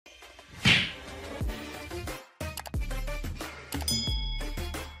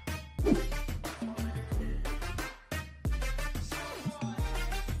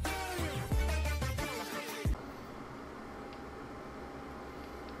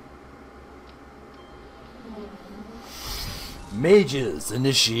Mage's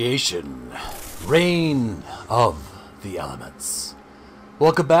Initiation, Reign of the Elements.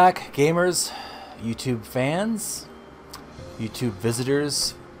 Welcome back, gamers, YouTube fans, YouTube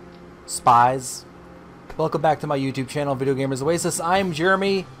visitors, spies. Welcome back to my YouTube channel, Video Gamers Oasis. I'm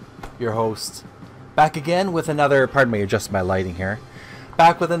Jeremy, your host. Back again with another, pardon me, adjust my lighting here.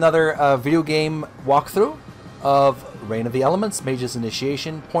 Back with another video game walkthrough of Reign of the Elements, Mage's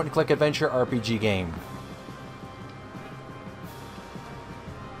Initiation, point-and-click adventure RPG game.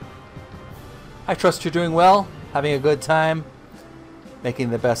 I trust you're doing well, having a good time, making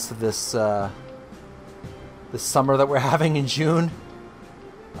the best of this this summer that we're having in June.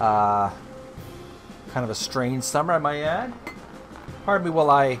 Kind of a strange summer, I might add. Pardon me while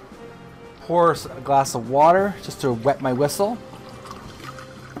I pour a glass of water just to wet my whistle.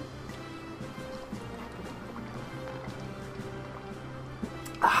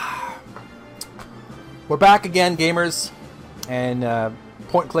 We're back again, gamers, and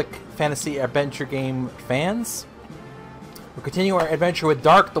point-click fantasy adventure game fans. We'll continue our adventure with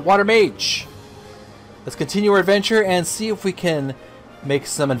Dark, the Water Mage. Let's continue our adventure and see if we can make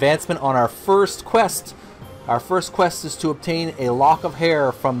some advancement on our first quest. Our first quest is to obtain a lock of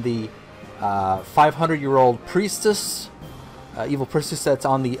hair from the 500-year-old priestess, evil priestess that's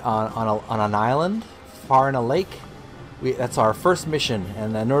on an island, far in a lake. That's our first mission,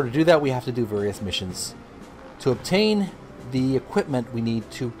 and in order to do that, we have to do various missions to obtain the equipment we need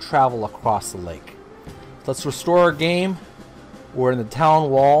to travel across the lake. Let's restore our game. We're in the town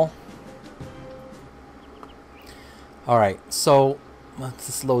wall. Alright, so let's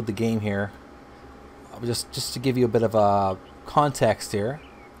just load the game here. Just to give you a bit of a context here.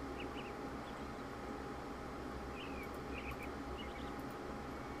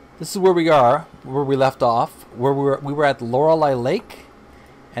 This is where we are, where we left off. We were at Lorelei Lake,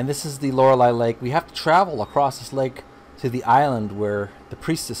 and this is the Lorelei Lake. We have to travel across this lake to the island where the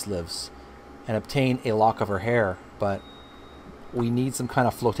priestess lives and obtain a lock of her hair, but we need some kind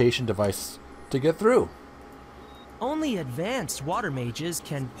of flotation device to get through. Only advanced water mages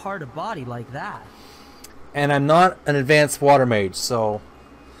can part a body like that. And I'm not an advanced water mage, so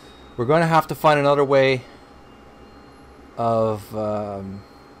we're going to have to find another way of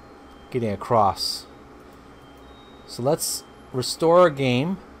getting across. So let's restore our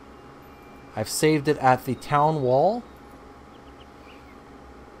game. I've saved it at the town wall.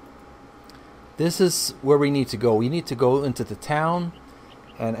 This is where we need to go. We need to go into the town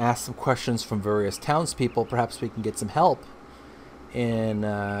and ask some questions from various townspeople. Perhaps we can get some help in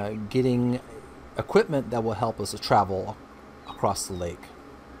getting equipment that will help us to travel across the lake.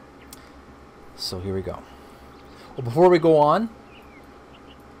 So here we go. Well, before we go on,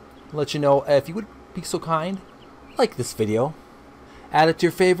 I'll let you know, if you would be so kind, like this video, add it to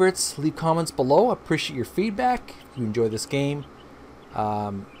your favorites, leave comments below. I appreciate your feedback. If you enjoy this game,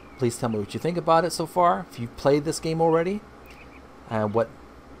 please tell me what you think about it so far. If you've played this game already, what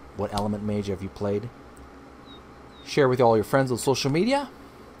element mage have you played? Share with all your friends on social media.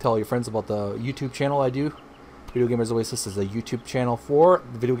 Tell your friends about the YouTube channel I do. Video Gamers Oasis is a YouTube channel for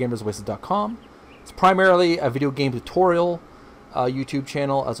videogamersoasis.com. It's primarily a video game tutorial YouTube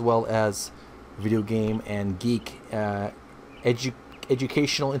channel, as well as video game and geek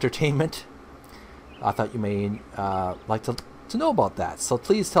educational entertainment. I thought you may like to know about that. So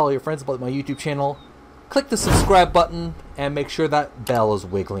please tell your friends about my YouTube channel. Click the subscribe button and make sure that bell is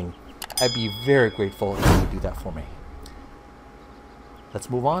wiggling. I'd be very grateful if you would do that for me. Let's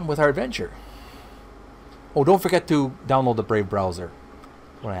move on with our adventure. Oh, don't forget to download the Brave browser.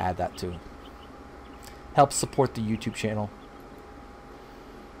 I want to add that too. Help support the YouTube channel.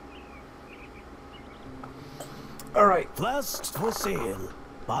 Alright. Flasks for sale.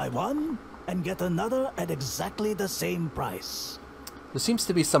 Buy one and get another at exactly the same price. There seems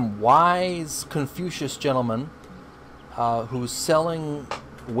to be some wise Confucius gentleman who's selling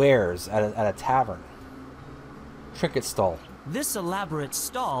wares at a tavern. Trinket stall. This elaborate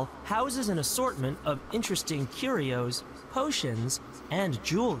stall houses an assortment of interesting curios, potions, and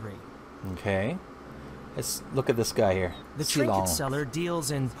jewelry. Okay. Let's look at this guy here. The trinket seller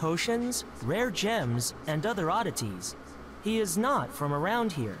deals in potions, rare gems, and other oddities. He is not from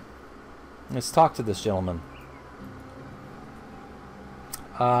around here. Let's talk to this gentleman.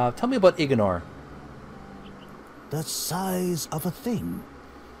 Tell me about Ignor. The size of a thing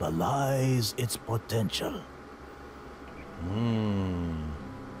belies its potential. Some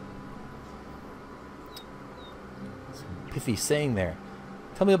pithy saying there.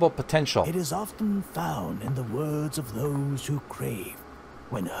 Tell me about potential. It is often found in the words of those who crave,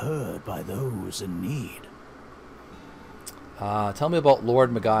 when heard by those in need. Tell me about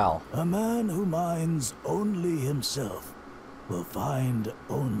Lord Miguel. A man who minds only himself, will find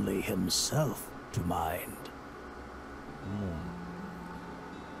only himself to mind.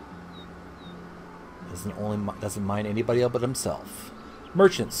 Doesn't mind anybody else but himself.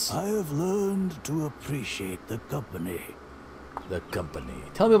 Merchants. I have learned to appreciate the company. The company.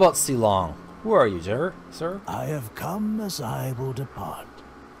 Tell me about Silong. Who are you, sir? I have come as I will depart,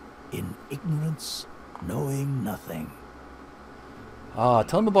 in ignorance, knowing nothing.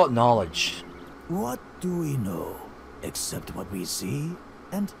 Tell me about knowledge. What do we know, except what we see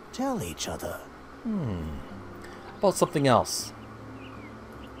and tell each other? About something else.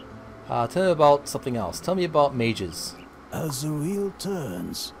 Tell me about something else. Tell me about mages. As the wheel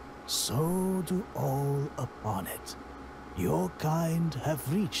turns, so do all upon it. Your kind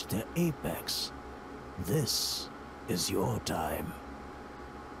have reached their apex. This is your time.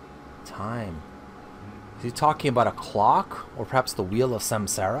 Time. Is he talking about a clock? Or perhaps the wheel of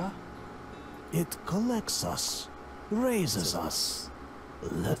Samsara? It collects us, raises us,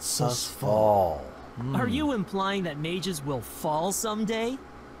 lets us fall. Are you implying that mages will fall someday?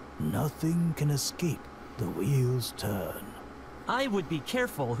 Nothing can escape the wheel's turn. I would be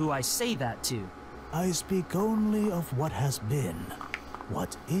careful who I say that to. I speak only of what has been,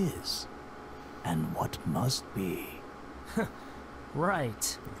 what is, and what must be.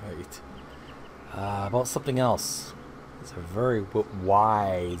 Right. Right. About something else. He's a very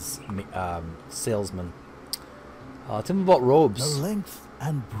wise salesman. Tell me about robes. The length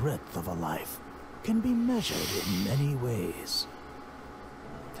and breadth of a life can be measured in many ways.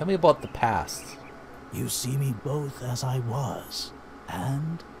 Tell me about the past. You see me both as I was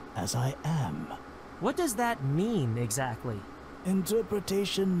and as I am. What does that mean exactly?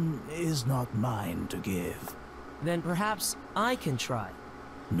 Interpretation is not mine to give. Then perhaps I can try.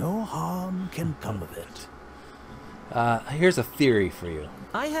 No harm can come of it. Here's a theory for you.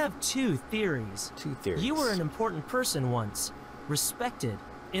 I have two theories. Two theories. You were an important person once, respected,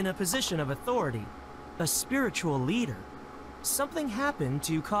 in a position of authority, a spiritual leader. Something happened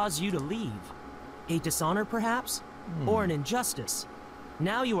to cause you to leave. A dishonor, perhaps? Or an injustice.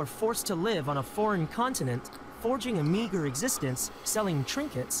 Now you are forced to live on a foreign continent, forging a meager existence, selling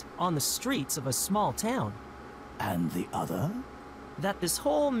trinkets on the streets of a small town. And the other? That this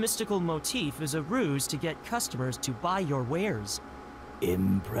whole mystical motif is a ruse to get customers to buy your wares.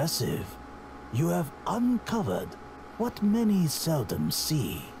 Impressive. You have uncovered what many seldom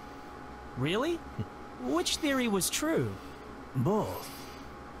see. Really? Which theory was true? Both.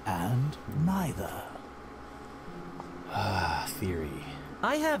 And neither. Theory.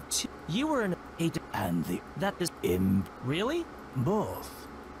 I have two. You were And the that this really? both.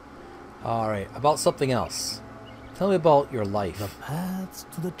 Alright, about something else. Tell me about your life. The paths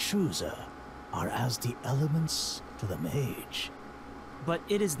to the chooser are as the elements to the mage. But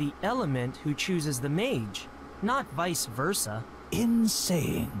it is the element who chooses the mage, not vice versa. In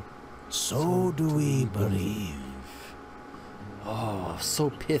saying, so do we believe. Oh, so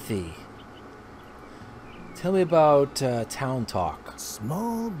pithy. Tell me about town talk.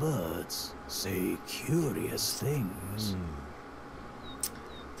 Small birds say curious things.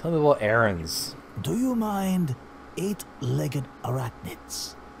 Tell me about errands. Do you mind 8-legged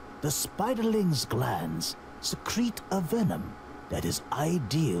arachnids? The spiderling's glands secrete a venom that is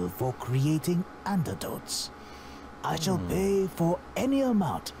ideal for creating antidotes. I shall pay for any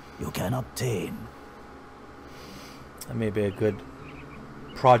amount you can obtain. That may be a good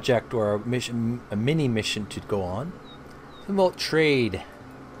project or a mini mission to go on. Tell me about trade.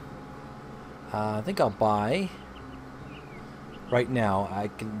 I think I'll buy. Right now,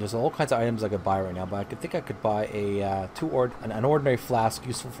 there's all kinds of items I could buy right now, but I think I could buy an ordinary flask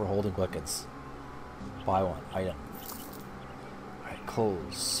useful for holding liquids. Buy one item. Alright,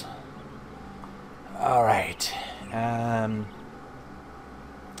 close. Alright. Can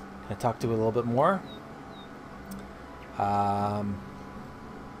I talk to you a little bit more?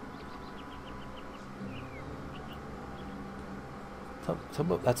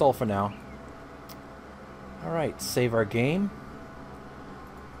 That's all for now. Alright, save our game.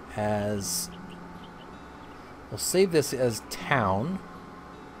 We'll save this as town,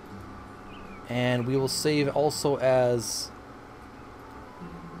 and we will save also as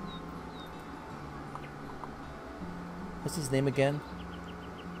what's his name again?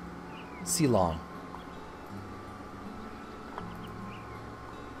 Silong.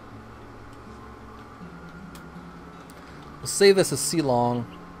 We'll save this as Silong,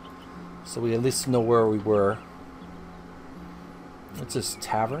 so we at least know where we were. What's this,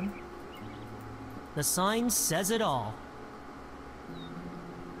 tavern? The sign says it all.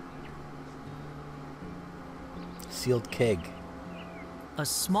 Sealed keg. A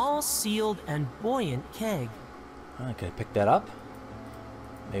small, sealed, and buoyant keg. Can I pick that up?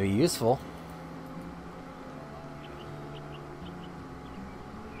 Maybe useful.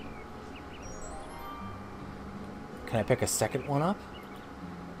 Can I pick a second one up?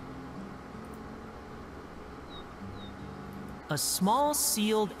 A small,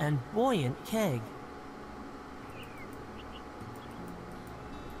 sealed, and buoyant keg.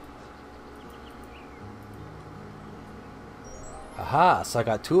 Aha, so I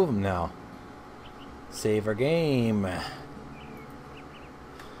got 2 of them now. Save our game.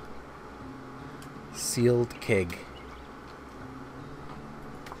 Sealed keg.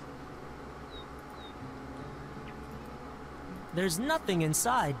 There's nothing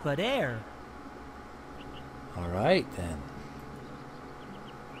inside but air. Alright then.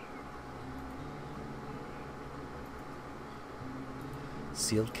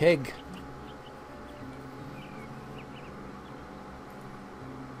 Sealed keg.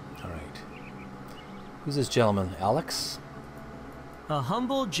 Alright. Who's this gentleman? Alex? A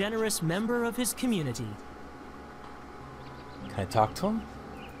humble, generous member of his community. Can I talk to him?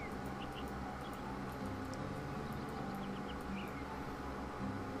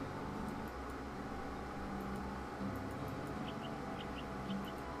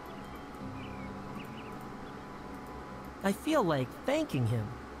 I feel like thanking him.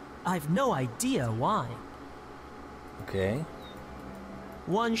 I've no idea why. Okay.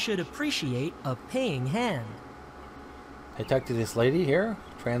 One should appreciate a paying hand. I talked to this lady here,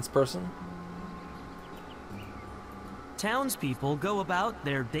 trans person. Townspeople go about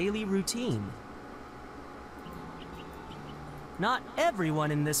their daily routine. Not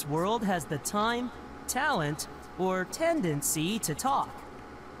everyone in this world has the time, talent, or tendency to talk.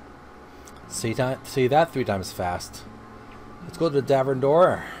 See that 3 times fast. Let's go to the tavern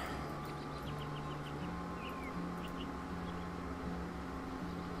door.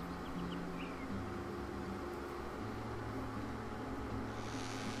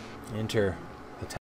 Enter.